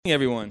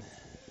Everyone.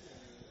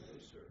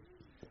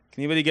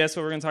 Can anybody guess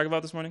what we're going to talk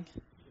about this morning?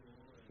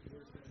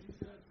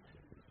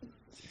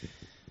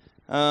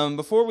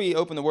 Before we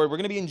open the Word, we're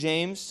going to be in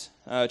James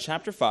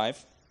chapter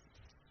 5.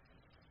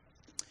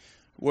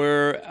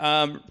 We're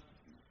going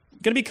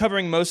to be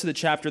covering most of the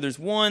chapter. There's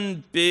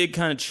one big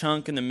kind of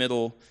chunk in the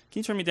middle. Can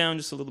you turn me down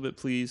just a little bit,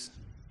 please?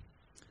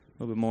 A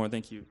little bit more,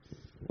 thank you.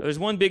 There's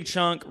one big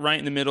chunk right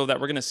in the middle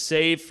that we're going to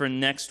save for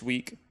next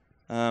week,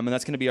 and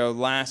that's going to be our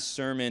last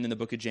sermon in the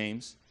book of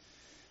James.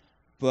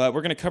 But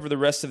we're going to cover the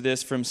rest of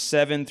this from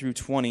 7 through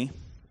 20.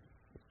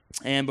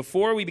 And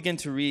before we begin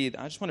to read,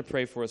 I just want to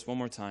pray for us one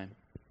more time.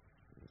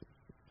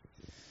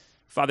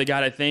 Father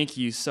God, I thank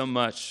you so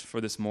much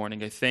for this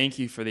morning. I thank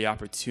you for the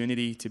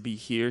opportunity to be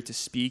here to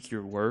speak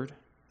your word,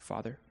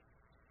 Father.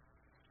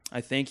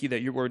 I thank you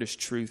that your word is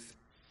truth,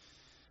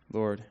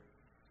 Lord.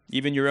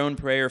 Even your own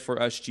prayer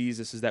for us,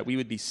 Jesus, is that we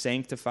would be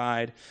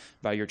sanctified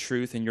by your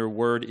truth, and your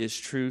word is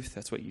truth.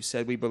 That's what you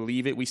said. We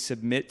believe it. We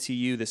submit to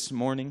you this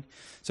morning.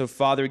 So,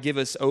 Father, give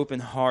us open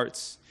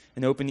hearts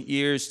and open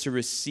ears to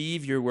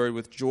receive your word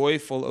with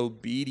joyful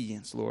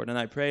obedience, Lord. And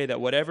I pray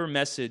that whatever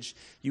message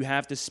you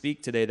have to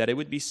speak today, that it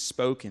would be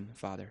spoken,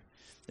 Father.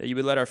 That you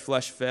would let our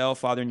flesh fail,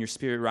 Father, and your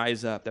spirit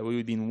rise up. That we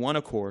would be in one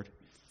accord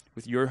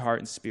with your heart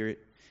and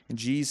spirit. In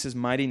Jesus'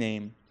 mighty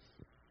name,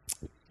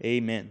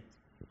 amen.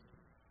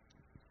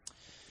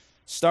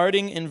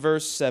 Starting in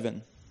verse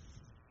 7.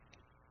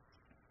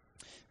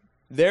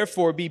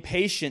 Therefore be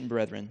patient,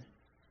 brethren,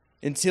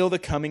 until the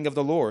coming of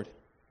the Lord.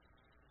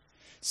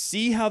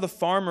 See how the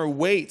farmer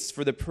waits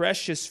for the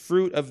precious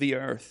fruit of the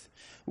earth,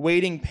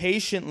 waiting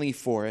patiently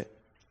for it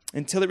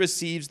until it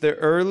receives the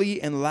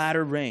early and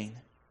latter rain.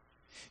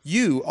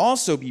 You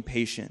also be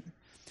patient.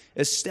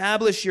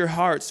 Establish your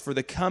hearts, for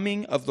the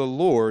coming of the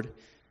Lord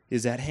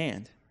is at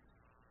hand.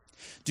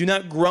 Do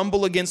not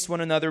grumble against one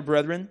another,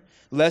 brethren,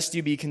 lest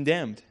you be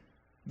condemned.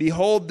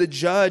 Behold, the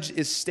judge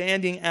is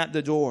standing at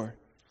the door.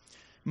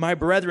 My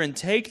brethren,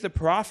 take the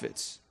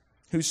prophets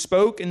who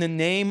spoke in the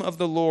name of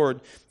the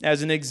Lord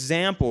as an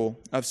example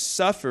of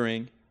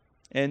suffering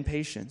and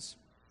patience.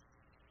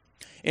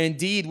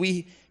 Indeed,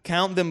 we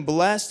count them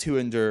blessed who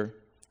endure.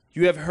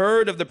 You have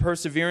heard of the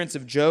perseverance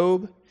of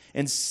Job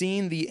and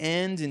seen the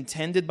end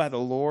intended by the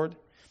Lord,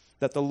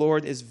 that the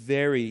Lord is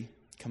very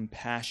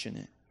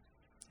compassionate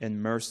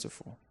and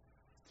merciful.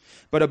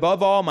 But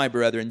above all, my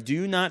brethren,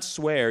 do not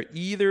swear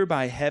either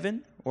by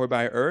heaven or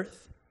by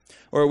earth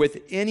or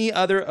with any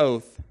other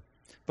oath,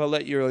 but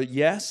let your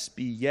yes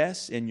be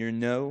yes and your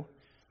no,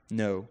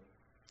 no,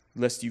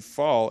 lest you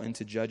fall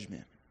into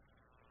judgment.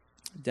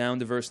 Down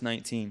to verse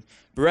 19.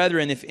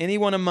 Brethren, if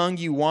anyone among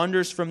you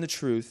wanders from the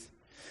truth,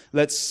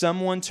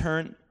 someone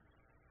turns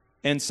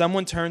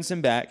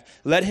him back.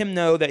 Let him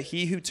know that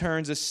he who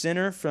turns a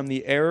sinner from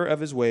the error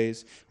of his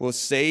ways will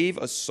save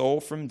a soul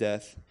from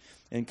death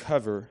and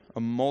cover a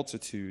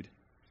multitude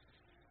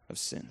of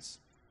sins.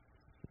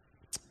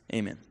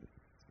 Amen.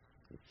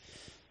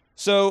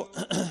 So,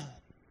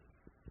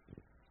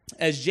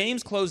 as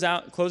James closes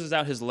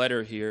out his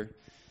letter here,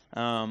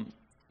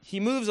 he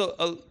moves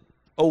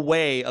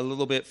away a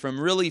little bit from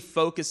really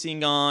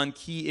focusing on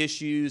key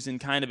issues and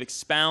kind of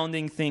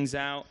expounding things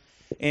out.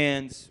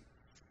 And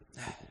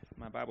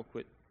my Bible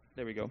quit.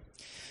 There we go.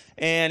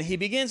 And he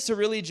begins to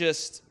really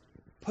just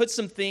put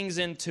some things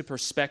into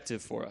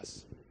perspective for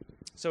us.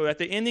 So at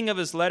the ending of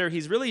his letter,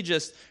 he's really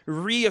just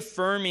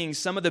reaffirming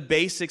some of the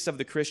basics of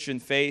the Christian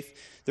faith.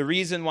 The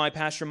reason why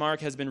Pastor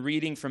Mark has been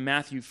reading from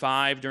Matthew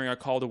 5 during our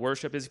call to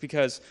worship is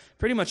because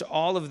pretty much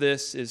all of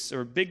this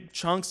or big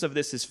chunks of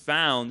this is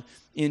found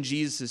in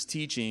Jesus'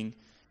 teaching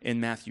in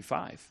Matthew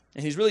 5.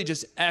 And he's really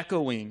just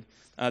echoing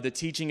the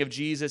teaching of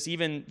Jesus,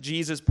 even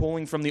Jesus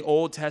pulling from the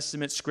Old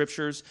Testament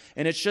scriptures.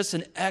 And it's just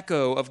an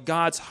echo of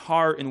God's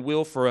heart and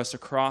will for us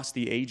across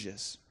the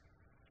ages.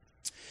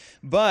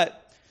 But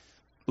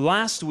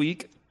last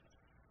week,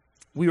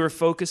 we were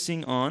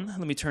focusing on,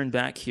 let me turn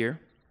back here,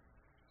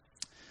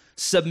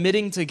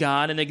 submitting to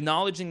God and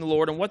acknowledging the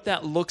Lord and what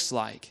that looks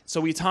like.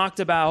 So we talked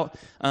about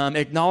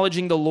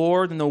acknowledging the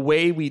Lord and the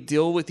way we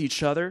deal with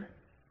each other,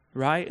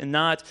 right? And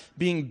not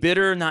being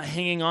bitter, not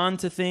hanging on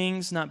to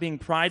things, not being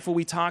prideful.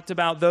 We talked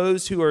about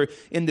those who are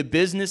in the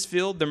business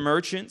field, the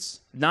merchants,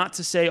 not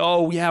to say,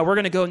 oh, yeah, we're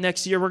going to go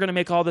next year, we're going to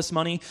make all this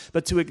money,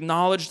 but to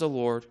acknowledge the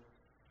Lord,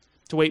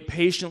 to wait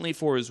patiently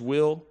for his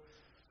will.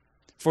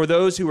 For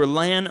those who are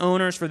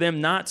landowners, for them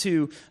not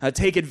to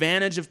take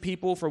advantage of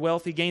people for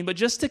wealthy gain, but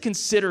just to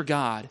consider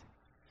God.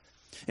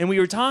 And we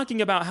were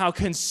talking about how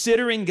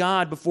considering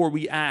God before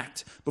we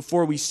act,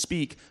 before we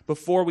speak,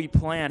 before we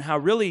plan, how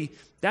really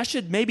that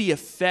should maybe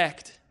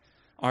affect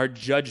our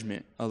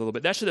judgment a little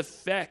bit. That should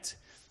affect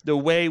the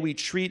way we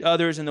treat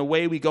others and the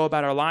way we go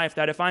about our life.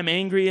 That if I'm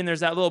angry and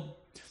there's that little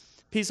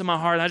piece of my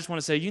heart, and I just want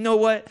to say, you know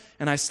what?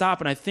 And I stop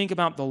and I think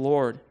about the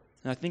Lord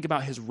and I think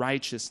about his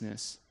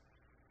righteousness.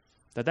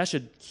 That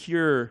should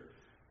cure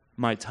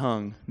my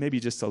tongue, maybe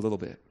just a little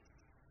bit,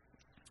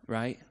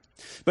 right?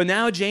 But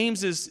now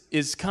James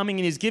is coming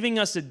and he's giving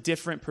us a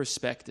different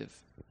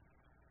perspective.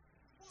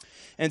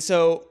 And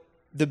so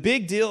the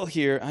big deal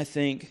here, I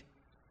think,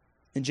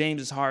 in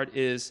James's heart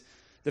is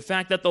the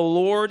fact that the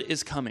Lord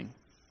is coming.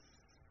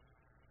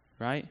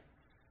 Right?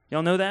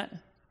 Y'all know that?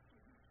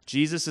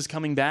 Jesus is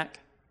coming back.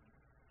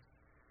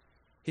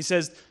 He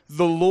says,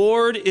 the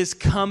Lord is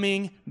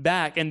coming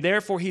back, and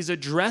therefore he's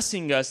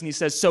addressing us, and he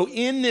says, so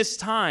in this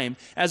time,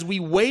 as we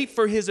wait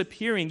for his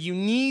appearing, you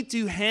need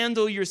to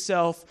handle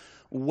yourself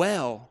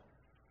well.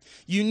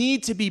 You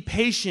need to be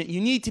patient. You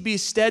need to be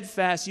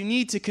steadfast. You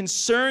need to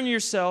concern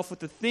yourself with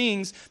the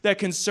things that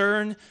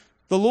concern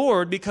the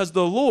Lord, because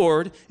the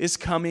Lord is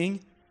coming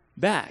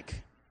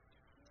back.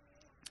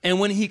 And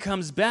when he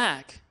comes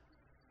back,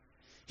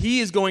 he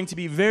is going to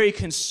be very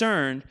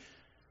concerned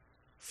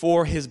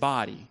for his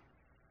body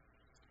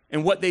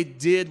and what they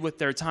did with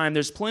their time.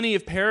 There's plenty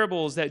of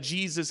parables that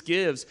Jesus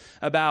gives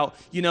about,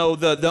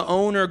 the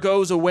owner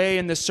goes away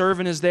and the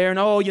servant is there,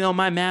 and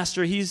my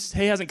master, he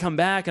hasn't come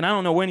back, and I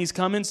don't know when he's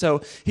coming,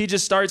 so he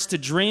just starts to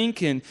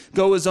drink and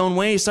go his own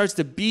way. He starts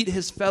to beat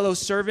his fellow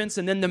servants,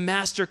 and then the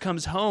master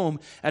comes home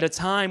at a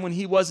time when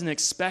he wasn't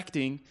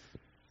expecting,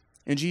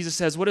 and Jesus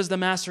says, what is the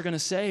master going to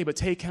say but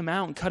take him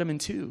out and cut him in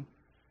two?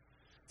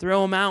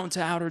 Throw him out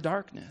into outer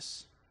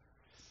darkness.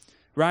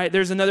 Right?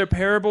 There's another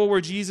parable where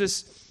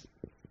Jesus,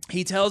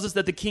 he tells us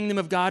that the kingdom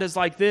of God is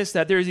like this,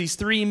 that there's these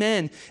three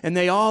men, and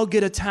they all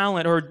get a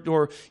talent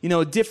or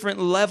a different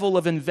level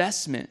of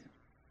investment.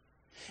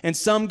 And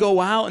some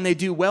go out and they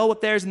do well with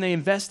theirs and they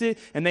invest it,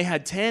 and they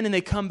had 10 and they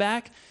come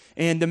back,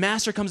 and the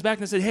master comes back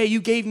and said, hey, you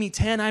gave me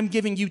 10, I'm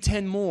giving you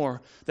 10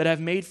 more that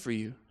I've made for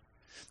you.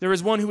 There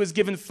was one who was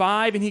given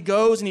 5, and he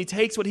goes and he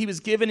takes what he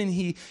was given and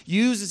he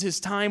uses his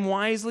time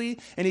wisely,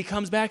 and he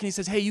comes back and he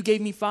says, hey, you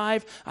gave me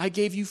 5, I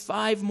gave you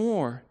 5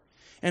 more.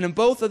 And in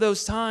both of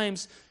those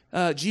times,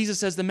 Jesus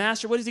says, the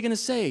master, what is he going to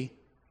say?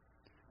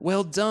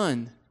 Well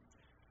done,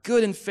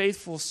 good and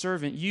faithful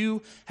servant.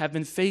 You have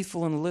been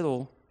faithful in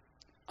little.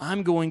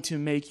 I'm going to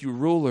make you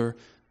ruler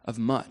of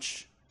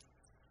much.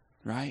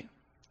 Right?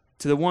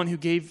 To the one who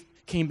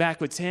came back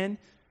with 10,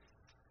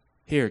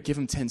 here, give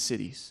him 10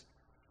 cities.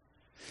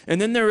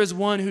 And then there is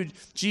one who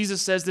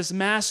Jesus says this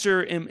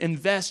master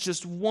invests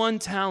just 1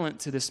 talent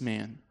to this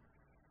man.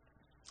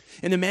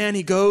 And the man,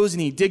 he goes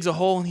and he digs a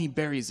hole and he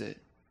buries it.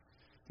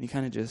 And he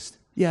kind of just,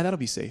 yeah, that'll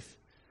be safe.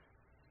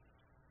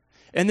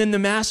 And then the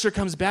master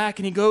comes back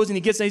and he goes and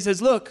he gets there. He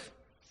says, look,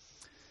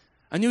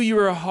 I knew you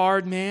were a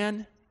hard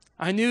man.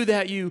 I knew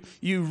that you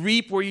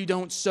reap where you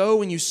don't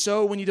sow and you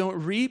sow when you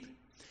don't reap.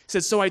 He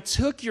said, so I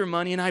took your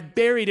money and I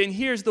buried it, and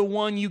here's the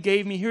one you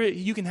gave me. Here,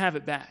 you can have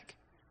it back.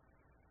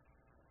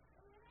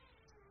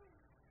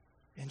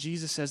 And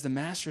Jesus says, the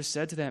master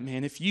said to that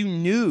man, if you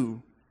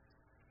knew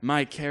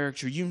my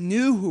character, you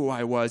knew who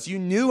I was, you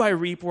knew I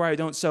reap where I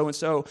don't sow and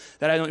sow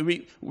that I don't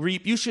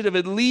reap, you should have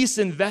at least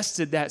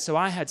invested that so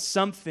I had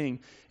something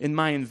in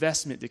my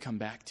investment to come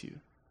back to.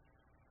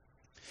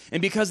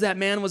 And because that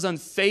man was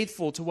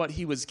unfaithful to what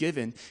he was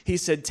given, he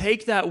said,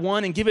 take that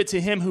 1 and give it to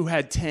him who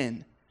had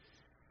 10.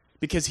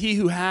 Because he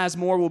who has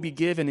more will be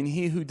given, and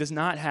he who does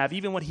not have,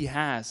 even what he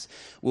has,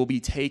 will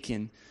be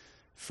taken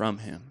from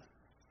him.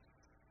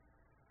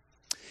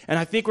 And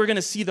I think we're going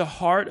to see the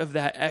heart of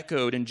that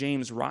echoed in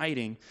James'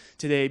 writing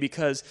today,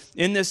 because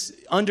in this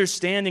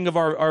understanding of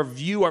our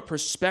view, our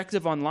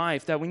perspective on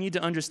life, that we need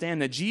to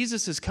understand that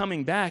Jesus is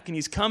coming back, and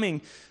he's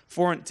coming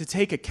to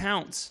take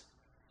account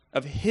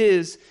of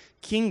his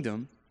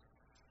kingdom.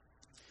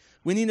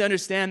 We need to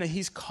understand that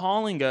he's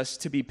calling us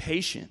to be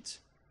patient.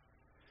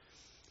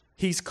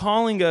 He's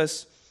calling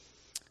us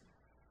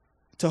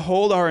to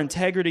hold our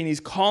integrity, and he's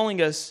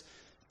calling us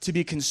to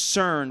be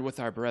concerned with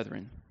our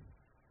brethren.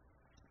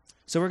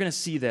 So we're going to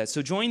see that.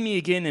 So join me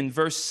again in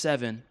verse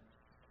 7.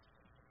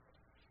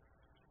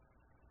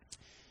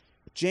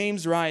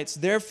 James writes,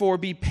 therefore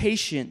be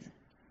patient,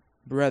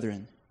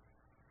 brethren,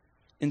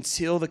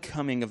 until the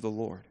coming of the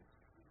Lord.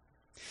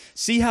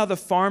 See how the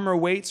farmer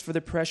waits for the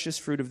precious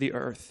fruit of the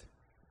earth,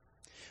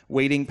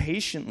 waiting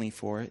patiently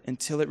for it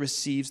until it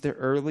receives the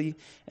early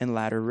and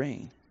latter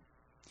rain.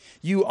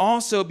 You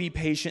also be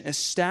patient,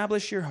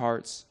 establish your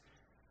hearts,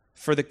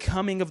 for the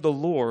coming of the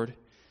Lord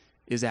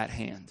is at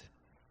hand.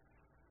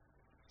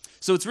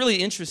 So it's really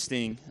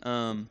interesting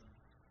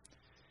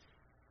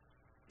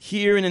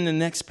here and in the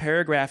next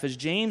paragraph, as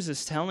James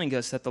is telling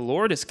us that the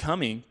Lord is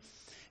coming,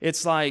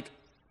 it's like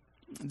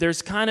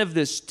there's kind of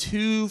this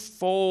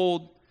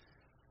twofold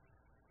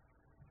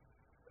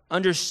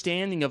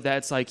understanding of that.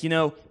 It's like,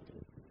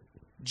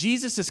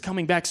 Jesus is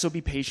coming back, so be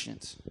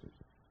patient.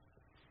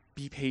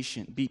 Be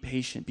patient, be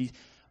patient.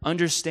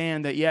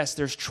 Understand that, yes,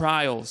 there's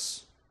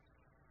trials.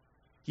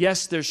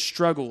 Yes, there's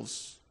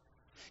struggles.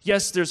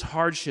 Yes, there's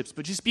hardships,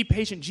 but just be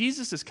patient.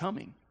 Jesus is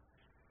coming,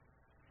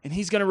 and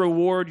he's going to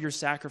reward your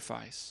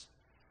sacrifice,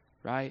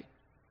 right?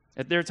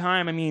 At their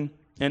time,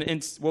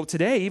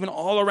 today, even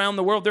all around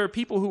the world, there are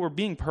people who are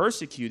being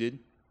persecuted,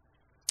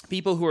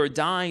 people who are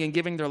dying and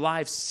giving their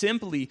lives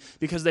simply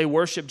because they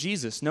worship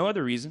Jesus, no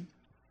other reason.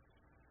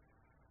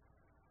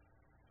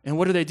 And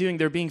what are they doing?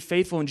 They're being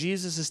faithful, and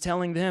Jesus is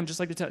telling them,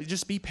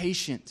 just be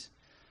patient.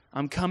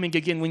 I'm coming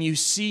again. When you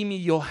see me,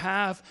 you'll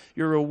have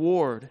your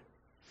reward.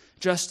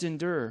 Just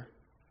endure.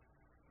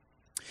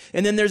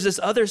 And then there's this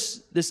other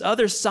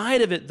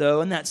side of it,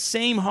 though, and that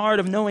same heart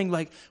of knowing,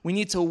 like, we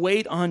need to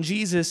wait on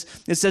Jesus.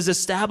 It says,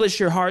 establish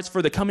your hearts,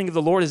 for the coming of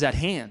the Lord is at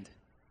hand.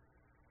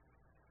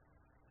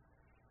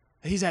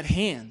 He's at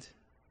hand.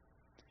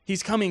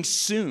 He's coming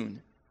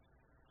soon.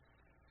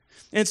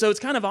 And so it's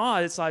kind of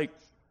odd. It's like,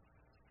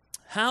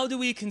 how do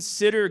we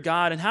consider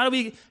God, and how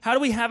do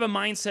we have a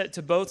mindset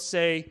to both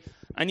say,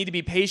 I need to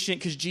be patient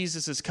because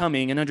Jesus is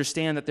coming, and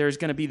understand that there's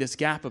going to be this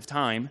gap of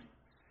time,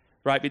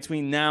 right,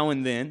 between now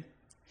and then,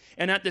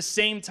 and at the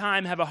same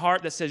time have a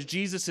heart that says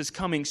Jesus is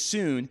coming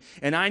soon,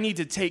 and I need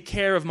to take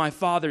care of my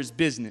Father's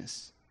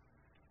business.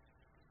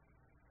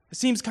 It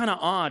seems kind of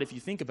odd if you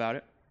think about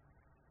it.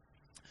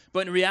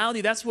 But in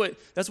reality, that's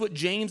what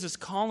James is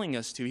calling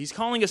us to. He's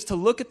calling us to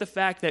look at the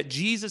fact that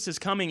Jesus is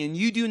coming, and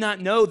you do not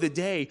know the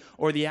day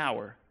or the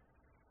hour.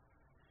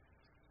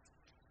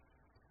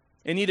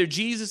 And either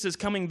Jesus is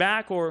coming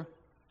back or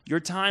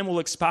your time will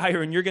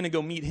expire and you're going to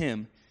go meet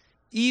him.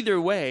 Either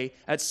way,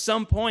 at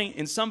some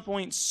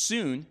point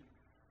soon,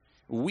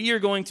 we are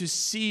going to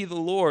see the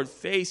Lord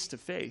face to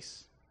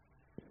face.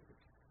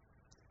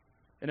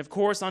 And of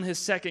course, on his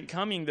second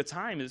coming, the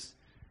time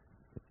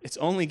it's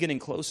only getting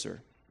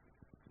closer.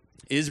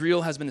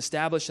 Israel has been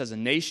established as a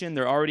nation.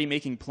 They're already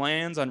making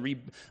plans on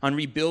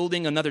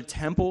rebuilding another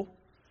temple,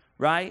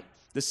 right?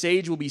 The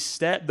sage will be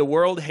set. The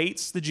world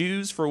hates the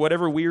Jews for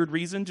whatever weird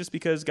reason, just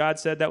because God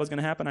said that was going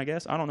to happen, I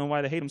guess. I don't know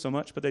why they hate them so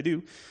much, but they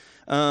do.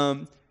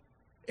 And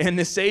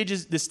the stage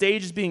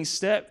is being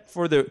set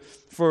for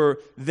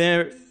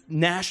their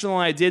national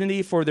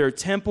identity, for their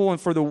temple, and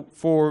for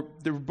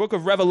the book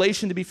of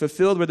Revelation to be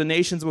fulfilled, where the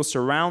nations will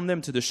surround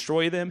them to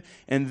destroy them.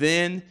 And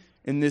then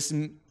in this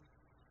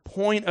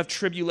point of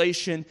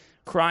tribulation,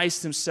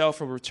 Christ himself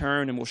will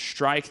return and will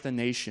strike the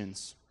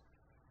nations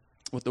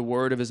with the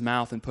word of his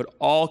mouth and put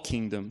all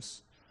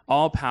kingdoms,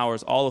 all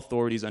powers, all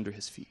authorities under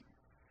his feet.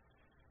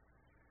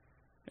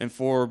 And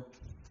for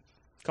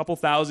a couple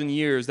thousand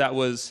years, that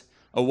was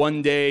a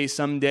one day,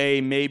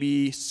 someday,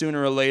 maybe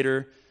sooner or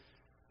later.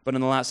 But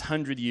in the last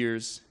 100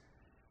 years,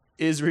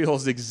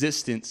 Israel's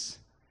existence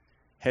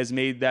has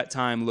made that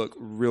time look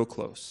real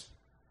close.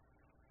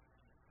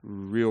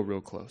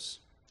 Real close.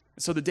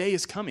 So the day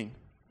is coming.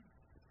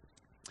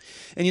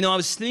 And I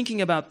was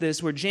thinking about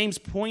this, where James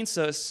points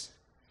us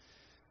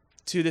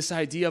to this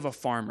idea of a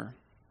farmer.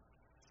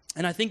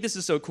 And I think this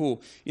is so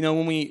cool.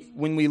 When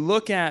we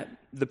look at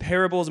the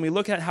parables and we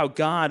look at how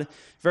God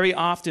very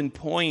often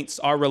points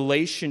our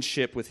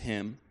relationship with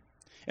him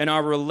and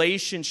our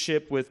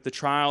relationship with the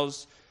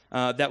trials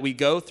that we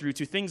go through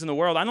to things in the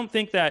world, I don't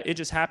think that it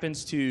just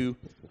happens to,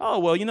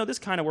 this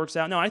kind of works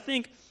out. No, I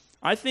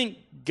think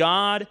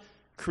God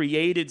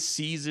created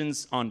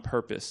seasons on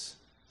purpose.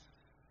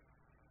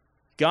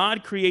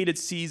 God created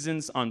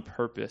seasons on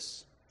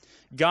purpose.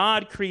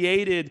 God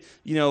created,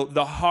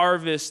 the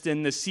harvest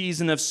and the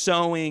season of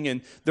sowing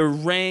and the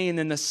rain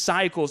and the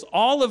cycles.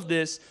 All of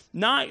this,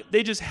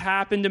 they just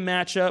happen to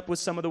match up with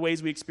some of the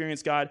ways we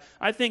experience God.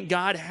 I think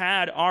God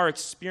had our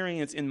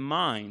experience in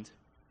mind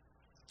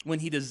when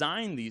he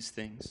designed these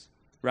things,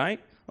 right?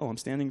 Oh, I'm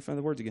standing in front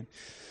of the words again.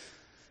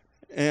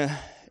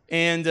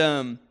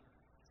 And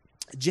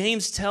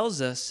James tells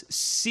us,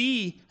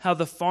 see how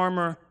the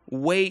farmer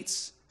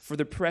waits for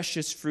the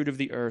precious fruit of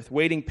the earth,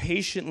 waiting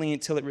patiently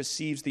until it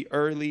receives the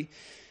early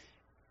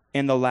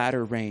and the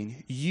latter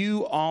rain.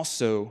 You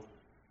also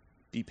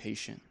be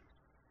patient.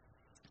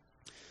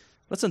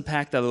 Let's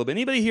unpack that a little bit.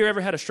 Anybody here ever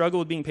had a struggle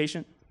with being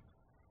patient?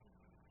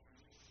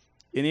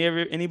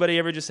 Anybody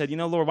ever just said,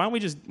 Lord, why don't we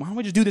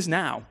just do this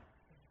now?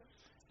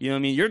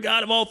 You're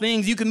God of all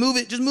things. You can move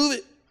it. Just move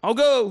it. I'll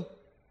go.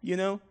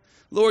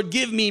 Lord,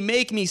 give me,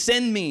 make me,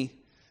 send me.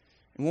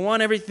 And we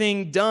want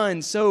everything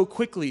done so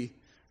quickly,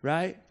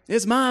 right?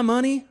 It's my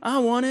money. I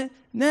want it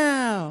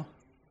now.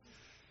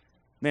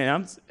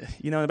 Man,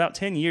 in about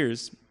 10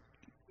 years,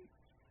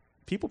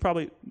 people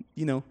probably,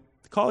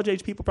 college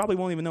age people probably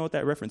won't even know what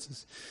that reference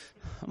is.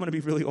 I'm going to be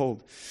really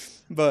old.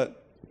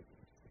 But,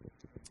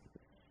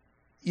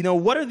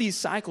 what are these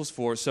cycles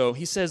for? So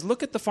he says,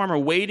 look at the farmer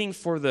waiting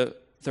for the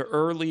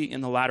early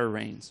and the latter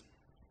rains.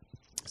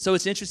 So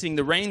it's interesting.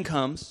 The rain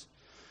comes,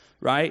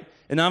 right?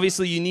 And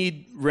obviously you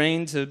need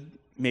rain to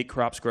make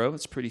crops grow.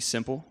 It's pretty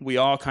simple. We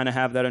all kind of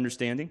have that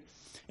understanding.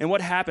 And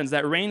what happens?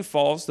 That rain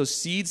falls. Those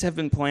seeds have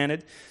been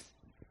planted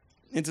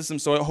into some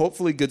soil,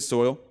 hopefully good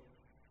soil.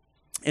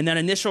 And that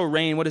initial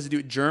rain, what does it do?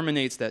 It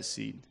germinates that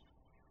seed.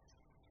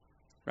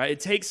 Right?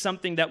 It takes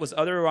something that was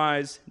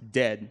otherwise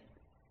dead.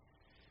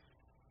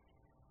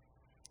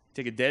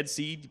 Take a dead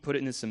seed, you put it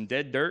into some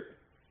dead dirt,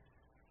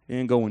 it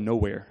ain't going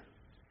nowhere.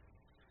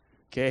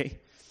 Okay?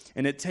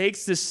 And it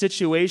takes this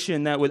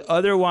situation that would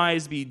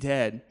otherwise be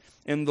dead,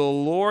 and the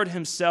Lord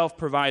himself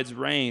provides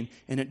rain,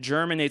 and it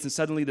germinates, and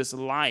suddenly this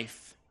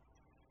life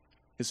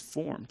is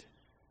formed,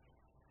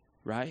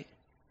 right?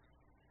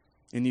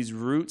 And these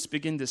roots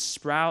begin to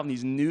sprout, and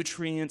these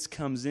nutrients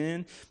comes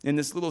in, and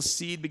this little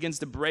seed begins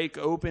to break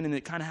open, and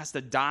it kind of has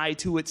to die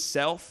to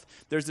itself.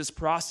 There's this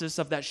process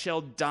of that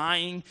shell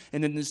dying,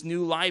 and then this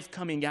new life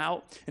coming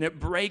out, and it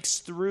breaks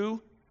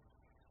through.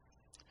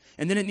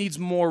 And then it needs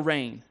more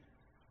rain.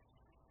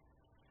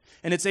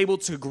 And it's able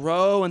to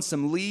grow, and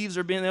some leaves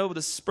are being able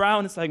to sprout,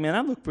 and it's like, man,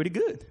 I look pretty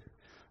good.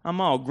 I'm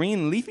all green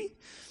and leafy.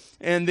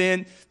 And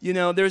then,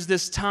 there's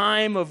this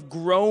time of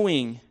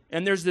growing,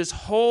 and there's this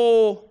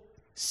whole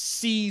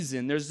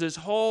season. There's this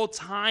whole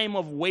time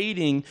of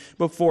waiting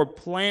before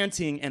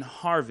planting and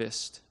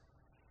harvest,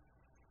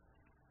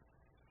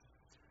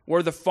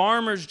 where the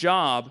farmer's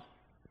job,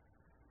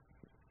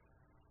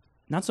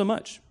 not so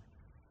much,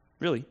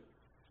 really,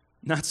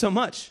 not so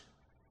much.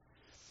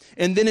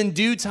 And then in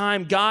due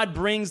time, God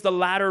brings the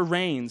latter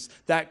rains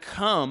that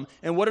come.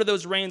 And what are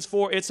those rains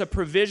for? It's a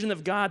provision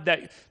of God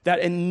that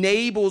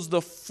enables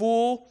the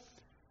full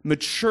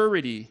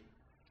maturity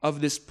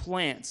of this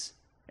plant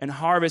and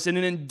harvest. And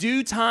then in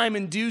due time,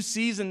 in due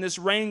season, this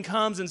rain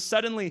comes, and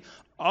suddenly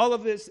all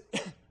of this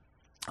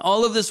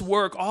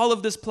work, all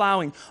of this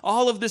plowing,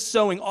 all of this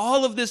sowing,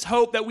 all of this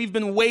hope that we've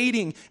been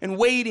waiting and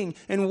waiting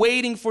and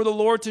waiting for the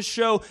Lord to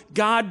show,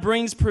 God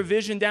brings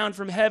provision down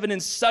from heaven,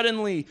 and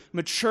suddenly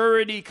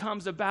maturity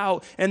comes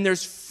about, and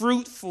there's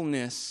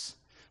fruitfulness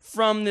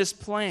from this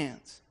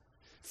plant,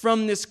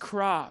 from this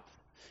crop.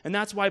 And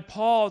that's why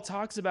Paul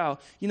talks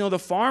about, the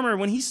farmer,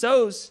 when he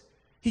sows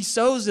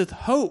with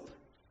hope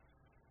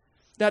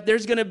that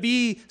there's going to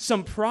be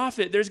some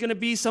profit, there's going to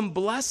be some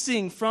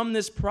blessing from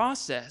this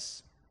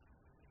process.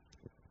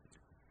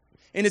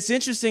 And it's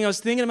interesting, I was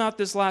thinking about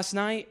this last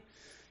night,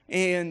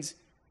 and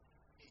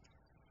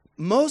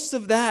most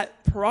of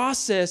that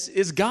process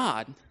is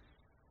God.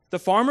 The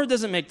farmer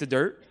doesn't make the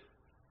dirt.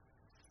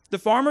 The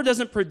farmer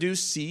doesn't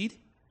produce seed,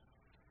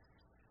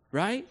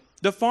 right?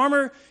 The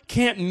farmer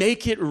can't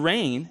make it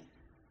rain.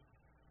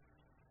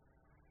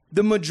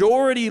 The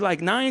majority,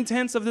 like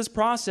 9/10 of this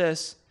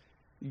process,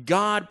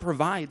 God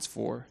provides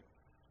for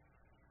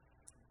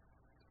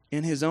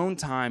in his own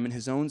time, in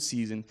his own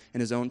season, in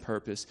his own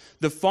purpose.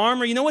 The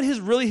farmer, you know what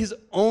his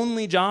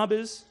only job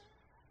is?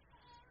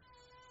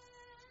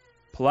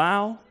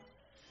 Plow,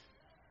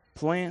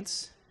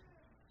 plant,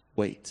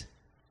 wait.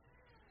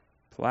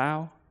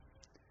 Plow,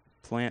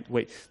 plant,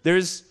 wait.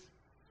 There's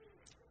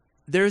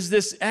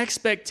this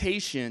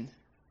expectation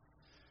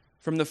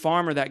from the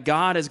farmer that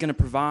God is going to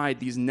provide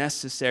these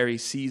necessary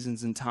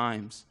seasons and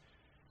times,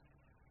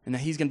 and that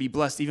he's going to be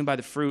blessed even by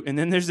the fruit. And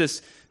then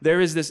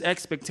there is this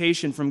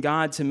expectation from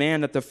God to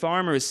man that the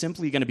farmer is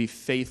simply going to be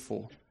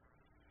faithful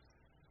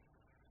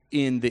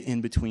in the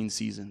in-between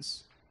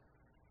seasons.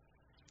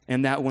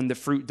 And that when the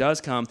fruit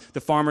does come,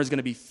 the farmer is going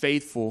to be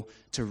faithful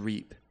to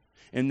reap.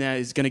 And that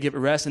is going to give it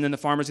rest, and then the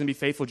farmer is going to be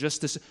faithful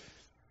just to...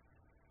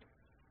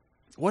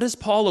 What is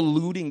Paul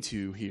alluding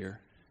to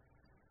here?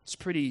 It's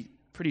pretty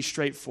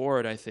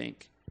straightforward, I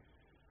think.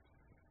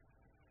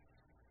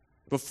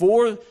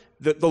 Before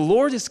the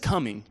Lord is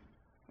coming,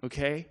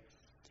 okay?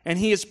 And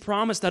he has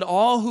promised that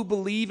all who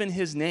believe in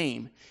his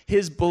name,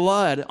 his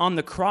blood on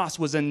the cross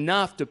was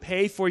enough to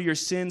pay for your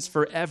sins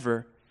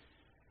forever.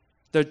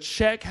 The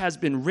check has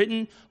been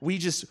written. We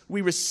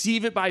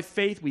receive it by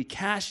faith. We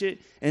cash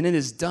it, and it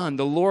is done.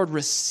 The Lord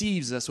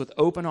receives us with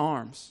open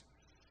arms.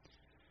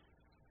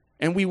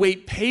 And we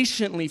wait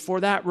patiently for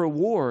that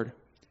reward.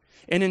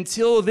 And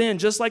until then,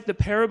 just like the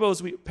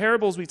parables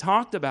we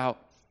talked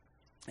about,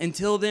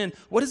 until then,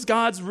 what is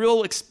God's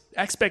real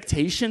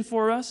expectation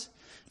for us?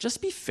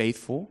 Just be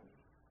faithful.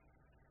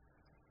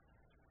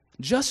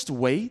 Just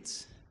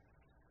wait.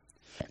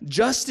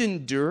 Just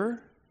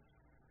endure.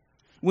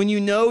 When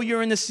you know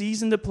you're in the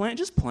season to plant,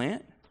 just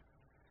plant.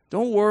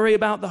 Don't worry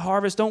about the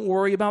harvest. Don't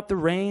worry about the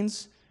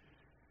rains.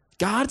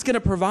 God's going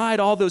to provide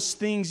all those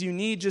things you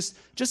need.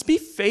 Just be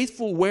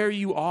faithful where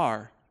you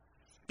are.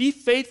 Be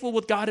faithful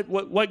with God,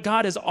 what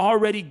God has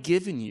already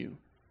given you.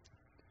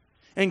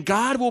 And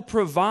God will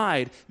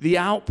provide the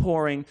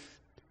outpouring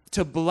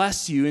to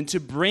bless you and to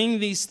bring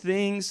these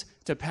things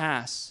to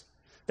pass.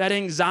 That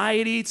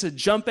anxiety to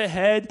jump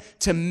ahead,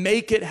 to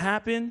make it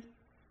happen.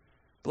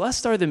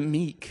 Blessed are the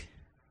meek.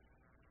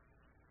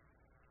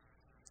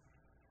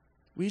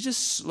 We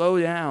just slow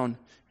down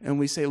and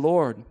we say,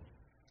 Lord,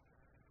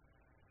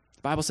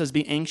 the Bible says,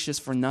 be anxious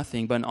for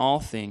nothing, but in all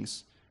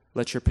things,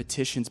 let your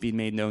petitions be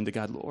made known to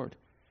God, Lord.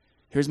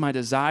 Here's my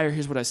desire.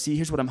 Here's what I see.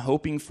 Here's what I'm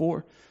hoping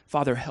for.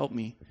 Father, help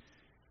me.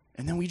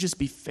 And then we just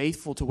be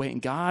faithful to wait,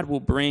 and God will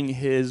bring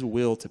his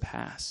will to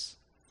pass.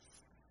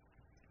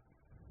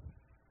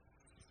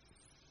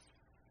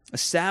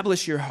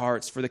 Establish your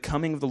hearts, for the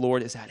coming of the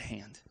Lord is at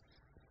hand.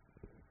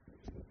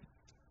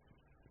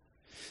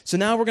 So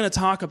now we're going to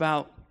talk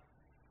about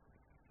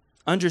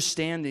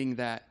understanding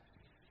that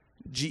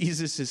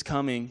Jesus'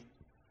 coming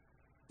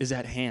is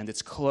at hand.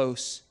 It's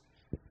close.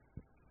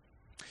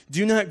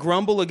 Do not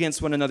grumble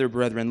against one another,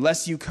 brethren,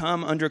 lest you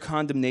come under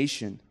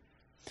condemnation.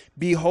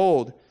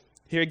 Behold,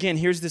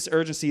 here's this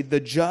urgency. The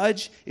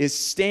judge is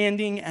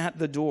standing at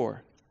the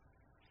door.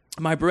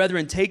 My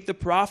brethren, take the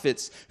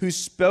prophets who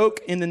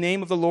spoke in the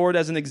name of the Lord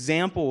as an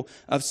example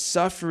of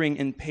suffering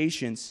and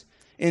patience.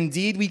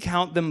 Indeed, we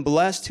count them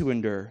blessed who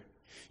endure.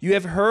 You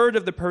have heard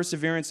of the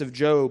perseverance of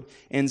Job,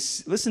 and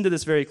listen to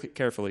this very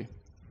carefully.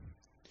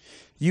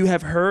 You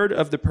have heard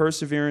of the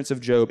perseverance of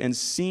Job and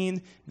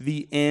seen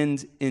the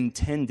end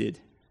intended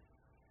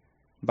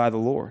by the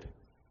Lord.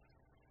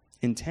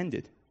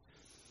 Intended.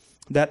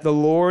 That the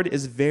Lord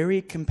is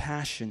very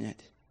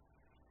compassionate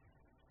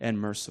and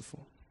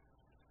merciful.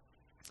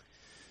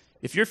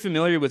 If you're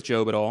familiar with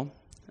Job at all,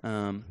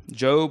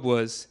 Job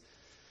was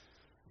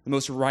the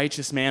most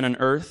righteous man on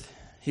earth.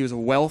 He was a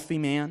wealthy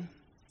man.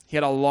 He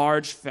had a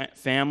large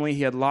family.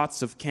 He had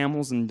lots of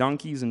camels and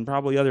donkeys and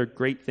probably other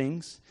great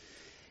things.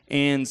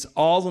 And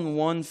all in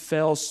one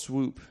fell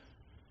swoop,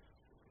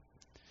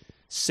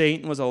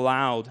 Satan was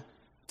allowed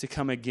to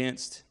come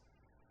against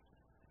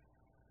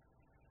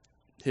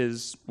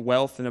his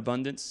wealth and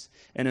abundance.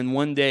 And in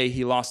one day,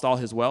 he lost all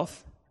his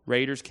wealth.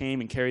 Raiders came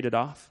and carried it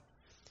off.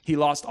 He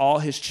lost all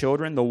his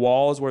children. The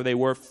walls where they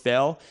were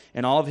fell,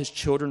 and all of his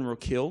children were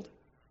killed.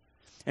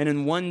 And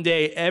in one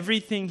day,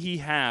 everything he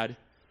had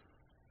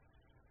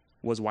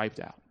was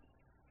wiped out.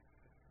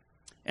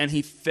 And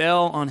he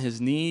fell on his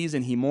knees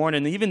and he mourned,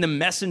 and even the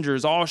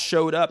messengers all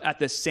showed up at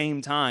the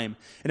same time.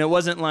 And it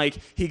wasn't like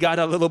he got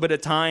a little bit of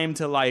time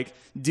to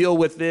deal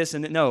with this,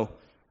 and no,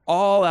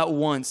 all at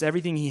once,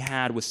 everything he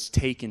had was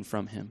taken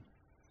from him.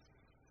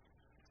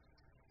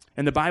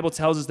 And the Bible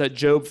tells us that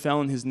Job fell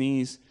on his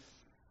knees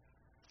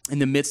in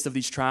the midst of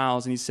these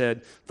trials, and he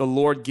said, "The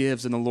Lord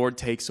gives and the Lord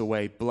takes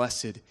away.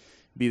 Blessed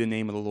be the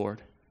name of the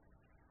Lord."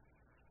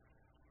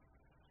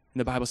 And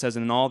the Bible says,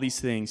 and in all these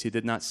things, he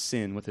did not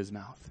sin with his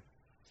mouth.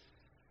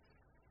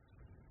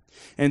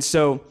 And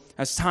so,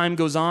 as time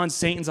goes on,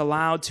 Satan's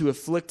allowed to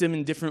afflict him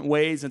in different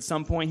ways. At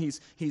some point,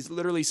 he's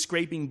literally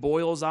scraping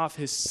boils off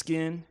his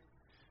skin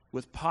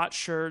with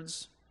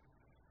potsherds.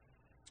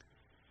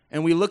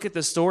 And we look at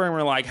the story and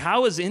we're like,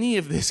 how is any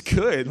of this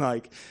good?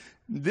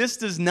 This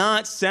does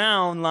not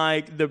sound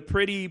like the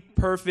pretty,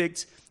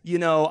 perfect,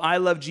 I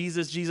love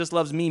Jesus, Jesus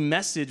loves me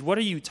message. What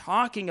are you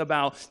talking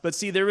about? But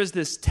see, there was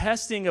this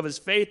testing of his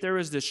faith. There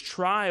was this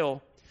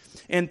trial.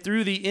 And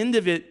through the end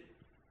of it,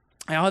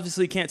 I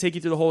obviously can't take you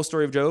through the whole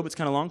story of Job. It's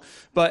kind of long.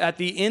 But at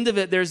the end of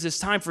it, there's this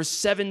time for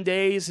 7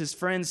 days. His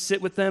friends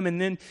sit with them, and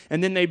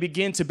then they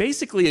begin to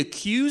basically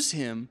accuse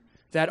him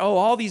that,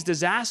 all these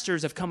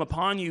disasters have come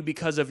upon you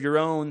because of your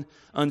own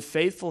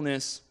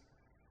unfaithfulness.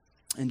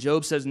 And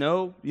Job says,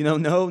 no.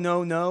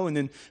 And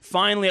then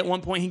finally, at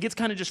one point, he gets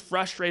kind of just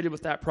frustrated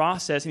with that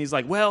process. And he's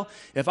like, well,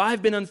 if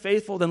I've been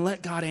unfaithful, then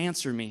let God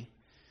answer me.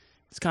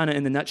 It's kind of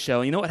in the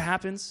nutshell. You know what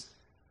happens?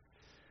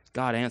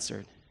 God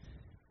answered.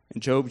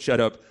 And Job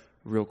shut up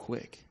real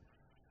quick.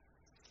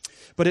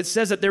 But it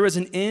says that there was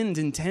an end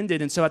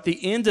intended. And so at the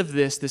end of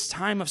this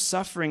time of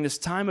suffering, this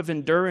time of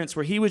endurance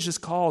where he was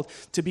just called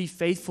to be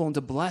faithful and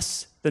to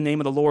bless the name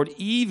of the Lord,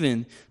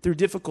 even through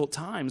difficult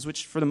times,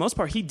 which for the most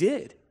part he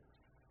did.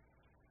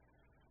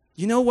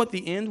 You know what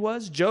the end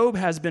was? Job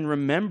has been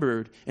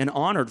remembered and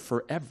honored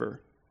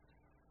forever.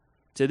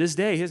 To this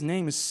day, his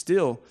name is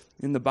still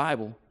in the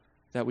Bible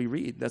that we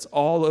read. That's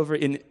all over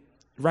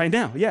right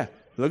now. Yeah,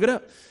 look it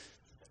up.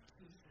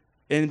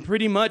 In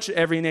pretty much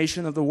every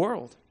nation of the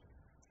world.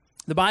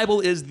 The Bible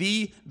is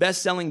the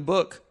best-selling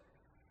book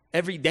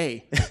every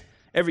day,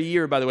 every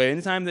year, by the way.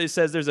 Anytime that it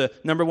says there's a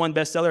number 1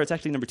 bestseller, it's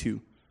actually number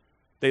 2.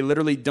 They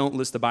literally don't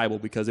list the Bible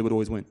because it would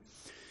always win.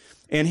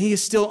 And he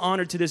is still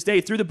honored to this day.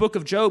 Through the book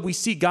of Job, we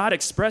see God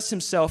express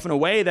himself in a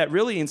way that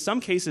really, in some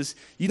cases,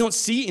 you don't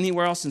see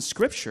anywhere else in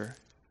Scripture.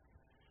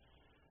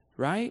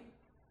 Right?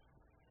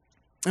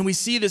 And we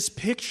see this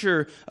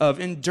picture of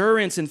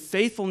endurance and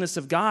faithfulness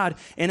of God.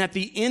 And at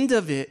the end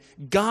of it,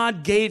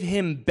 God gave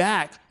him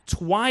back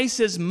twice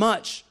as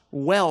much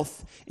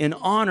wealth and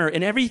honor.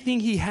 And everything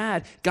he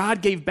had,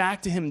 God gave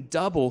back to him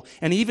double.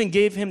 And even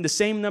gave him the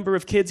same number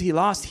of kids he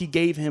lost, he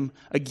gave him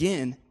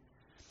again.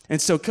 And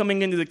so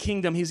coming into the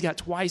kingdom, he's got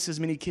twice as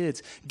many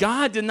kids.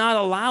 God did not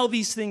allow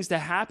these things to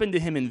happen to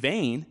him in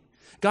vain.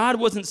 God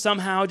wasn't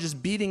somehow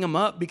just beating him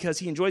up because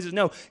he enjoys it.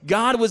 No,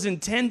 God was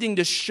intending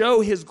to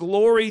show his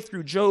glory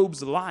through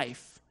Job's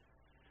life.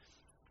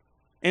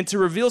 And to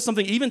reveal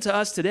something even to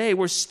us today,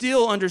 we're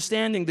still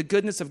understanding the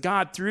goodness of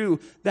God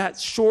through that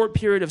short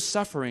period of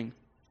suffering.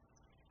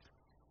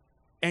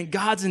 And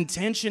God's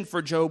intention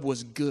for Job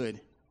was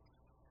good.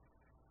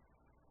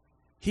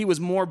 He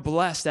was more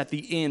blessed at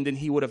the end than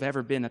he would have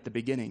ever been at the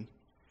beginning.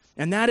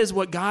 And that is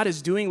what God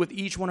is doing with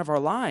each one of our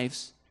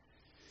lives.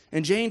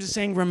 And James is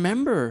saying,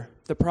 remember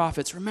the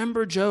prophets,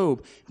 remember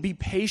Job, be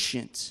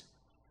patient,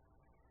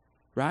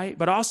 right?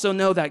 But also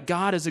know that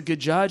God is a good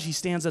judge. He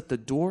stands at the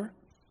door.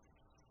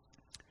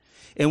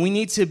 And we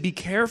need to be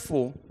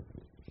careful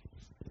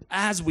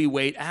as we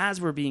wait, as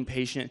we're being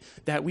patient,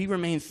 that we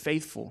remain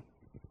faithful.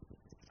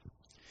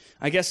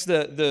 I guess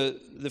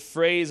the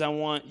phrase I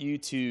want you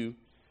to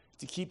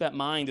keep at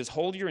mind is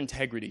hold your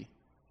integrity.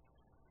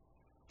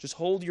 Just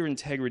hold your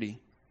integrity.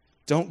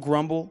 Don't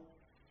grumble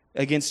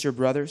against your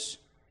brothers.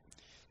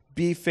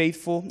 Be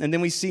faithful. And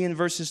then we see in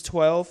verses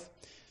 12,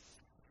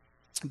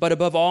 but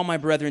above all, my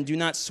brethren, do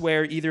not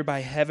swear either by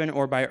heaven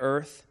or by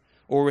earth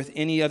or with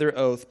any other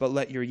oath, but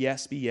let your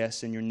yes be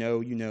yes and your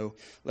no, you know,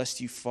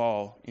 lest you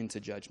fall into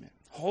judgment.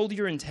 Hold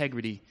your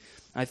integrity.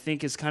 I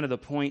think is kind of the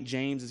point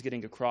James is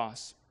getting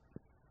across.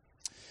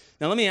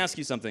 Now, let me ask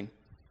you something.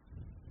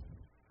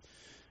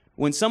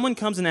 When someone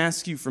comes and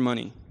asks you for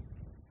money,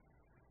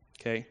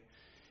 okay,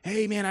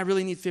 hey, man, I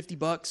really need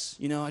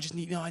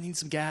 $50. I need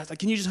some gas. Like,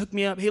 can you just hook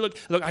me up? Hey, look,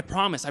 I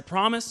promise,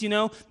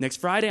 next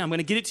Friday I'm going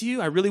to get it to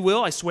you. I really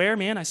will. I swear,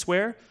 man, I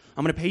swear.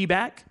 I'm going to pay you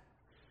back.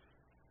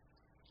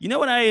 You know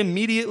what I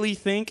immediately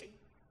think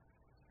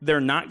they're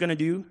not going to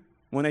do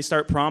when they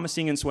start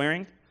promising and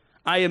swearing?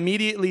 I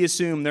immediately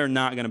assume they're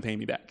not going to pay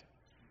me back,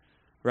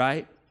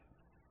 right?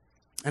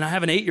 And I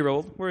have an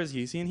 8-year-old. Where is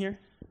he? Is he in here?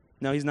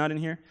 No, he's not in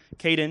here.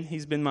 Caden,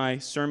 he's been my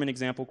sermon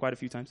example quite a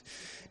few times.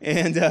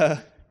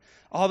 And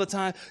all the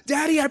time,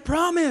 Daddy, I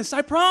promise.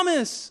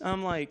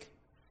 I'm like,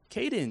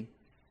 Caden,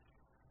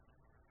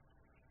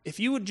 if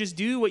you would just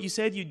do what you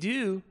said you'd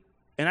do,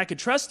 and I could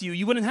trust you,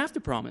 you wouldn't have to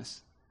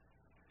promise.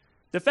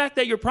 The fact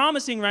that you're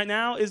promising right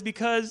now is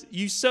because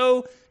you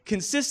so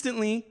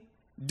consistently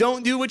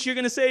don't do what you're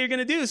going to say you're going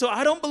to do. So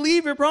I don't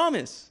believe your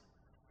promise,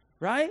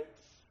 right?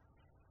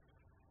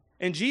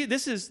 And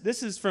this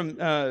is from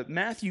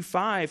Matthew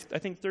 5, I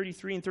think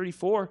 33 and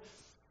 34.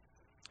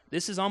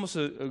 This is almost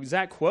an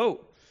exact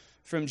quote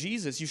from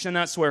Jesus. You shall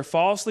not swear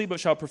falsely,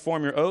 but shall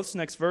perform your oaths.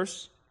 Next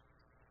verse.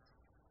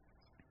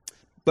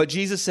 But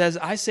Jesus says,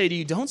 I say to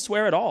you, don't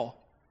swear at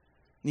all,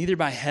 neither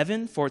by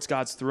heaven, for it's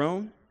God's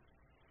throne,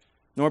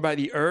 nor by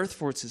the earth,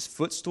 for it's his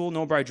footstool,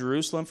 nor by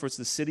Jerusalem, for it's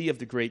the city of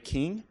the great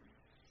king.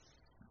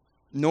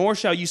 Nor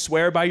shall you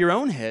swear by your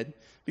own head,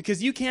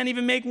 because you can't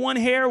even make one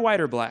hair white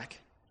or black.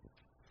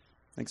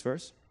 Next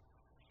verse.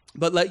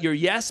 But let your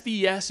yes be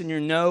yes and your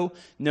no,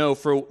 no.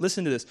 For,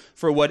 listen to this,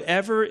 for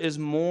whatever is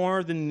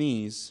more than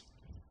these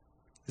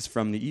is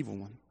from the evil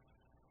one.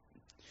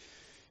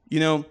 You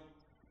know,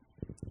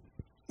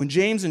 when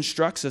James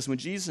instructs us, when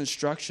Jesus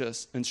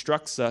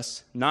instructs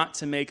us not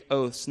to make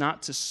oaths,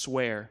 not to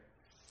swear,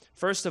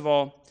 first of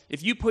all,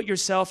 if you put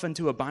yourself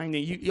into a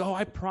binding,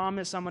 I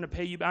promise I'm going to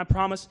pay you, I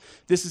promise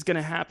this is going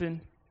to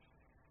happen,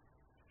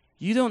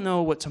 you don't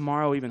know what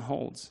tomorrow even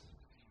holds.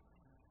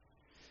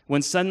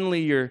 When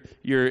suddenly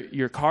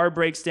your car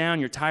breaks down,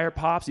 your tire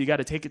pops, you got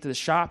to take it to the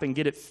shop and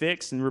get it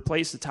fixed and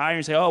replace the tire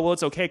and say, oh, well,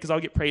 it's okay because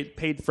I'll get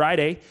paid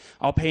Friday.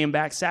 I'll pay him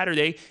back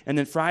Saturday. And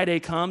then Friday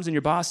comes and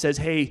your boss says,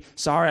 hey,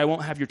 sorry, I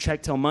won't have your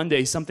check till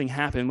Monday. Something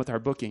happened with our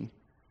booking.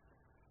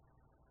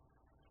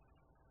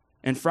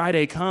 And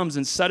Friday comes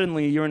and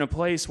suddenly you're in a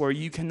place where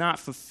you cannot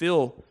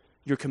fulfill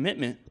your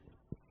commitment.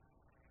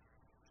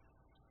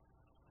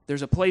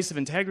 There's a place of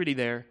integrity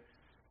there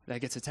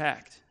that gets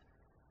attacked.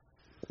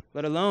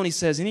 Let alone, he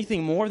says,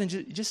 anything more than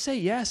just say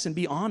yes and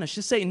be honest.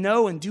 Just say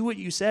no and do what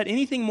you said.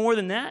 Anything more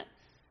than that,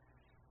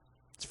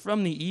 it's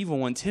from the evil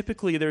one.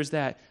 Typically, there's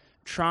that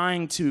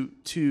trying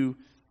to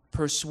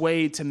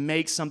persuade, to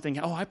make something,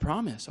 oh, I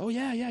promise. Oh,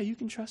 yeah, you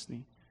can trust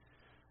me.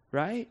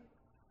 Right?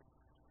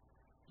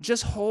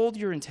 Just hold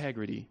your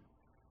integrity.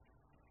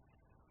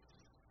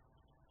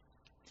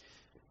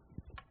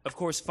 Of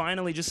course,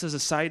 finally, just as a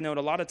side note,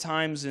 a lot of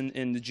times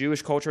in the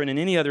Jewish culture and in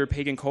any other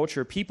pagan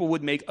culture, people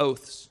would make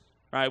oaths.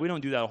 Right? We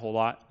don't do that a whole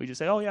lot. We just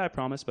say, oh, yeah, I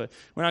promise. But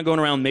we're not going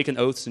around making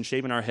oaths and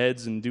shaving our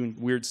heads and doing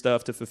weird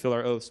stuff to fulfill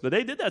our oaths. But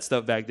they did that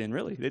stuff back then,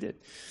 really. They did.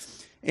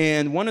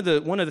 And one of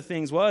the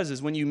things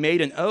is when you made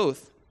an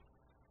oath,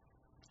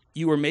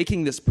 you were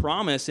making this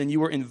promise and you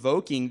were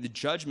invoking the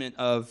judgment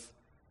of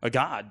a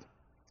god,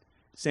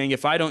 saying,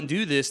 if I don't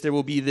do this, there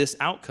will be this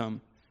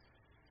outcome.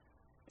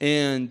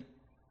 And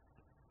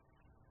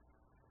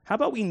how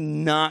about we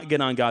not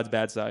get on God's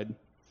bad side?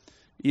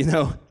 You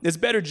know, it's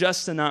better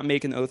just to not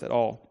make an oath at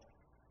all.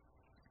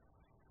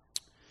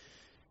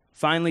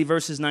 Finally,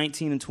 verses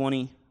 19 and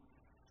 20,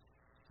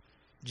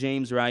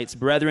 James writes,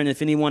 Brethren,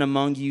 if anyone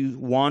among you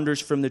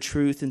wanders from the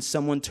truth and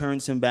someone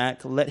turns him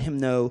back, let him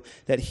know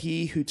that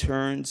he who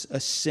turns a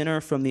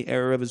sinner from the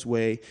error of his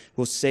way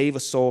will save a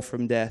soul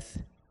from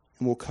death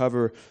and will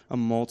cover a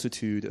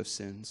multitude of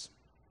sins.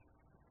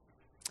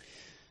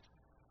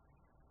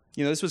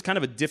 You know, this was kind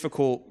of a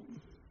difficult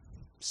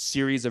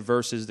series of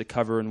verses to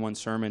cover in one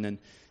sermon and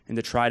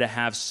to try to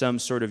have some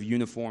sort of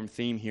uniform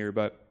theme here,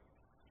 but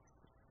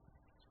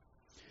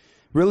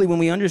really, when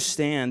we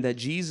understand that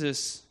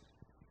Jesus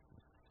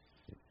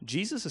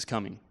is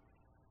coming,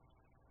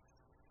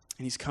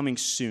 and he's coming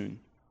soon,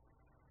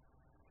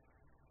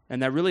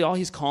 and that really all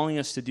he's calling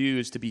us to do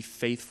is to be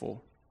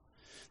faithful,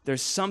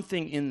 there's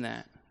something in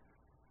that.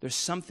 There's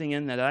something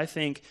in that I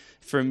think,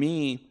 for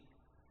me,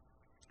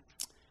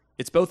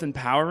 it's both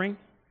empowering,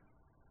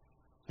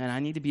 and I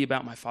need to be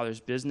about my Father's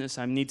business.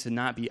 I need to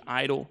not be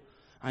idle.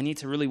 I need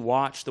to really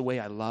watch the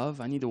way I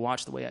love. I need to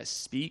watch the way I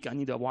speak. I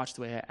need to watch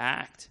the way I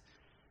act.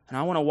 And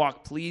I want to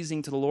walk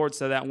pleasing to the Lord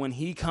so that when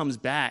he comes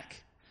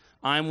back,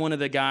 I'm one of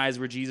the guys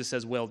where Jesus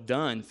says, well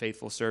done,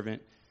 faithful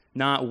servant.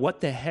 Not,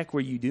 what the heck were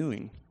you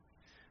doing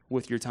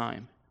with your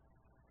time?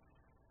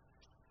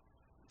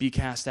 Be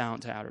cast out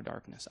into outer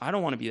darkness. I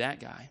don't want to be that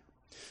guy.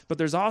 But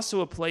there's also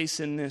a place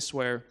in this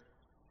where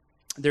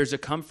there's a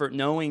comfort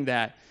knowing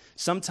that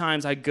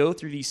sometimes I go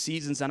through these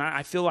seasons and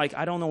I feel like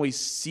I don't always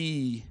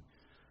see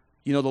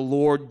the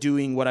Lord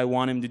doing what I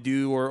want him to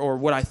do or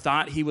what I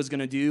thought he was going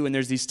to do. And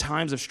there's these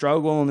times of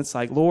struggle, and it's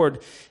like,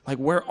 Lord, like,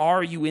 where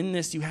are you in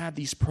this? You have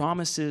these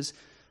promises.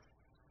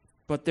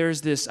 But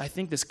there's this, I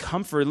think, this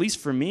comfort, at least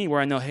for me,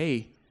 where I know,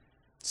 hey,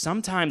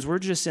 sometimes we're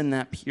just in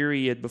that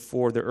period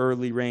before the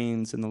early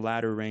rains and the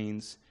latter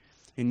rains,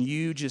 and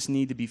you just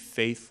need to be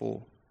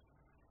faithful.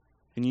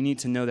 And you need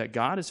to know that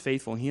God is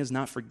faithful, and he has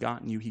not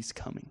forgotten you. He's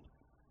coming.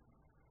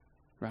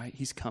 Right?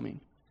 He's coming.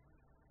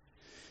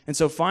 And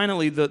so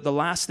finally, the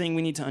last thing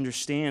we need to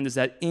understand is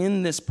that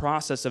in this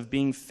process of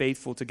being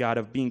faithful to God,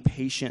 of being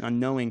patient, on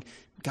knowing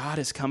God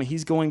is coming,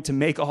 he's going to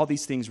make all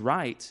these things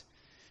right,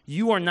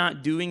 you are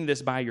not doing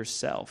this by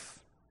yourself.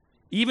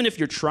 Even if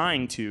you're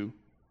trying to,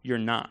 you're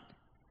not.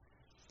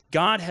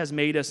 God has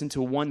made us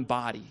into one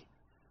body.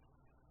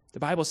 The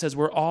Bible says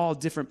we're all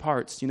different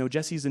parts.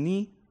 Jesse's the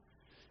knee,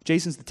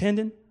 Jason's the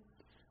tendon,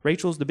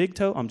 Rachel's the big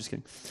toe. I'm just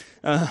kidding.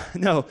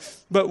 No,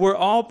 but we're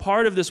all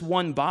part of this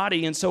one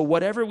body, and so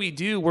whatever we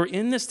do, we're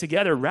in this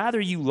together,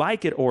 whether you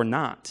like it or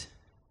not.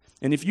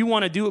 And if you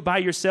want to do it by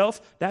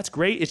yourself, that's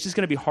great. It's just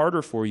going to be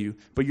harder for you,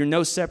 but you're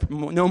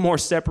no more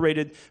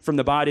separated from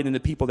the body than the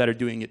people that are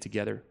doing it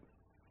together.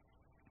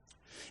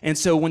 And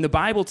so when the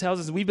Bible tells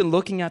us, we've been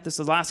looking at this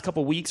the last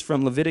couple weeks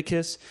from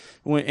Leviticus,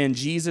 and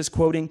Jesus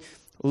quoting,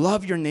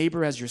 love your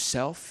neighbor as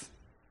yourself.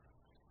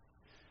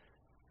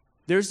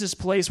 There's this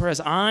place where as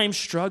I'm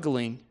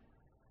struggling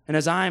and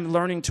as I'm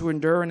learning to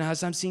endure and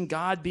as I'm seeing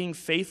God being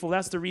faithful,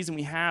 that's the reason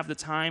we have the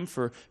time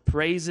for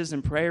praises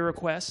and prayer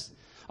requests.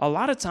 A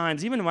lot of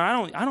times, even when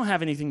I don't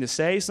have anything to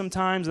say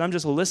sometimes, and I'm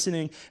just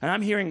listening, and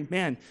I'm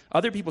hearing,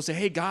 other people say,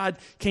 hey, God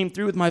came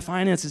through with my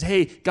finances.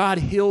 Hey, God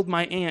healed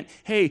my aunt.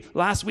 Hey,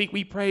 last week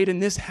we prayed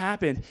and this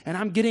happened. And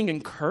I'm getting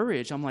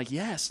encouraged. I'm like,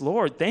 yes,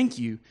 Lord, thank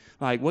you.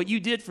 Like, what you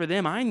did for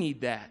them, I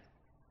need that.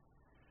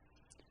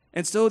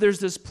 And so there's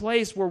this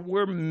place where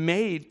we're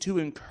made to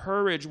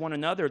encourage one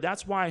another.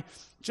 That's why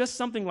just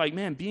something like,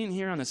 being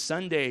here on a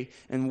Sunday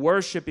and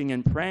worshiping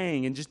and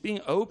praying and just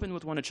being open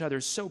with one another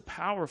is so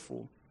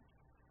powerful.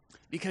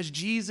 Because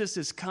Jesus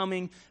is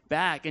coming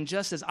back. And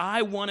just as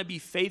I want to be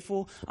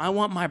faithful, I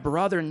want my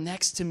brother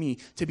next to me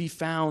to be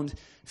found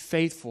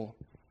faithful.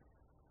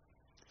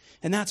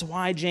 And that's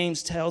why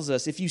James tells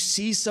us, if you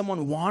see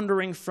someone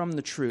wandering from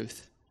the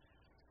truth,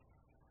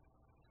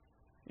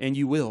 and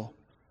you will,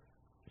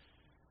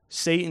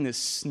 Satan is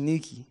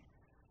sneaky.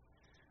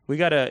 We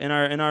got in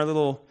our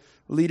little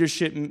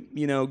leadership,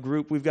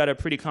 group, we've got a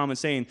pretty common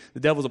saying, the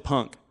devil's a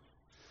punk.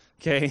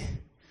 Okay?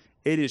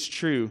 It is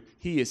true.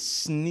 He is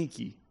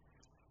sneaky.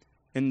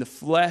 And the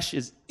flesh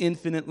is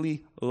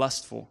infinitely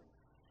lustful.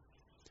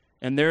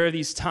 And there are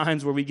these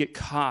times where we get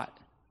caught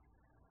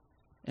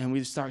and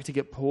we start to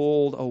get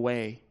pulled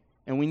away.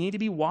 And we need to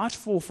be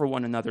watchful for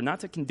one another,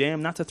 not to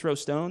condemn, not to throw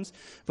stones.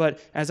 But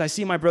as I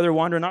see my brother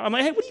wandering, I'm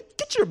like, hey,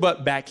 get your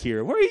butt back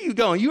here. Where are you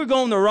going? You were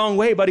going the wrong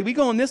way, buddy. We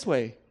going this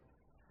way,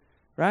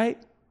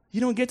 right? You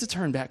don't get to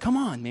turn back. Come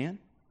on, man.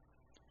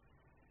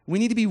 We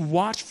need to be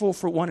watchful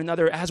for one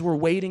another as we're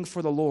waiting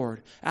for the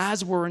Lord,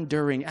 as we're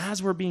enduring,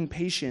 as we're being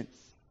patient.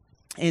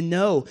 And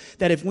know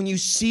that if when you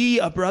see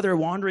a brother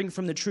wandering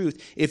from the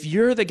truth, if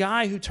you're the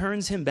guy who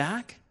turns him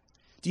back,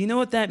 do you know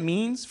what that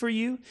means for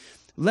you?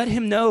 Let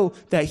him know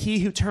that he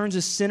who turns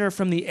a sinner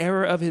from the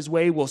error of his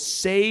way will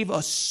save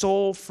a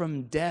soul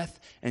from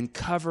death and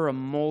cover a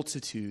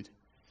multitude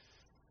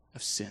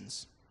of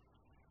sins.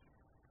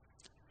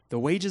 The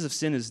wages of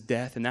sin is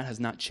death, and that has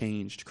not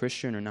changed,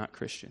 Christian or not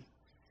Christian.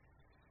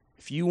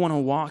 If you want to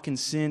walk in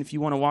sin, if you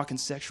want to walk in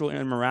sexual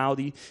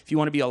immorality, if you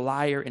want to be a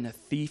liar and a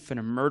thief and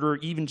a murderer,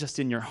 even just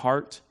in your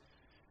heart,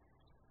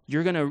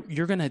 you're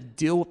gonna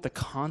deal with the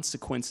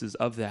consequences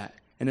of that.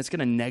 And it's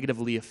going to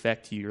negatively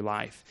affect your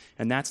life.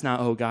 And that's not,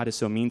 oh, God is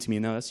so mean to me.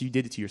 No, that's you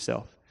did it to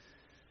yourself.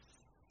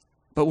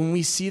 But when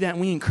we see that and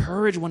we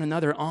encourage one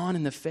another on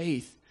in the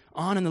faith,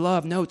 on in the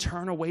love, no,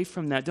 turn away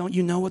from that. Don't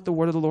you know what the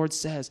word of the Lord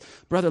says?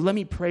 Brother, let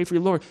me pray for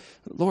you.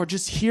 Lord,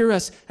 just hear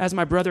us as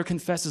my brother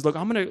confesses. Look,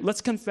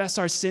 let's confess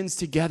our sins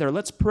together.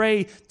 Let's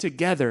pray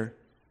together.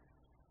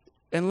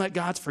 And let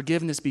God's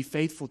forgiveness be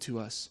faithful to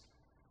us.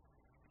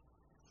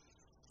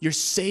 You're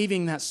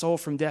saving that soul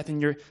from death,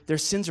 and their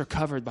sins are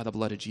covered by the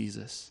blood of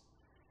Jesus.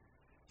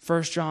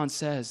 1 John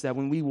says that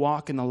when we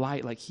walk in the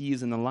light like he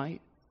is in the light,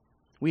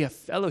 we have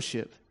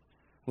fellowship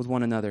with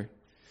one another.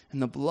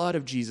 And the blood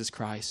of Jesus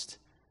Christ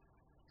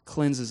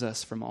cleanses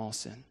us from all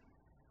sin.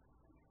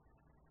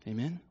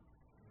 Amen?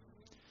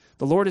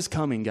 The Lord is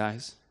coming,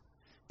 guys.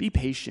 Be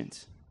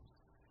patient.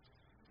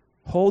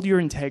 Hold your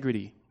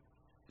integrity.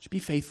 Just be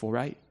faithful,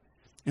 right?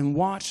 And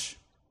watch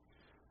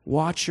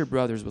your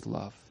brothers with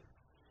love.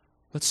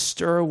 Let's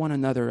stir one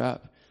another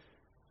up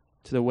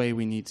to the way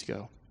we need to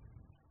go.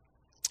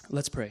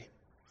 Let's pray.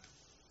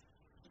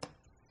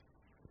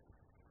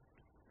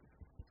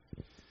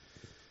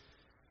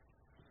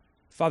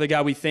 Father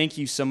God, we thank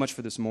you so much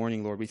for this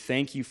morning, Lord. We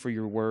thank you for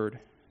your word.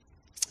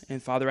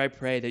 And Father, I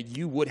pray that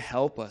you would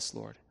help us,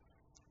 Lord.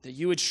 That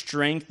you would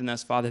strengthen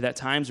us, Father, that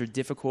times are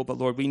difficult, but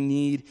Lord, we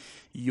need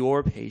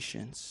your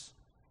patience.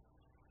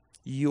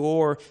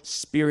 your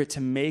Spirit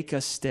to make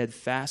us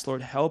steadfast.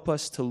 Lord, help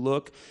us to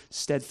look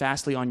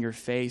steadfastly on your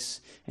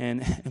face.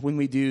 And when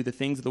we do, the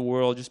things of the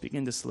world just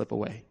begin to slip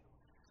away.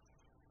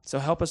 So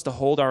help us to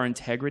hold our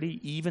integrity,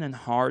 even in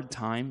hard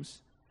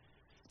times,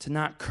 to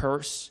not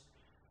curse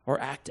or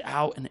act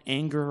out in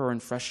anger or in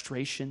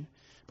frustration,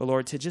 but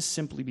Lord, to just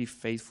simply be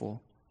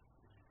faithful.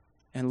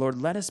 And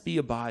Lord, let us be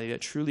a body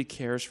that truly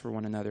cares for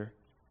one another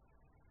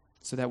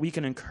so that we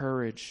can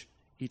encourage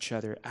each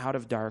other out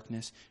of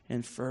darkness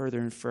and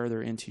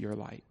further into your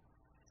light.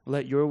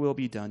 Let your will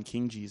be done,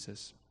 King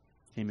Jesus.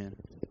 Amen.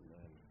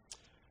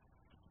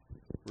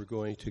 We're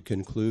going to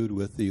conclude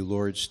with the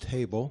Lord's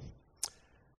table.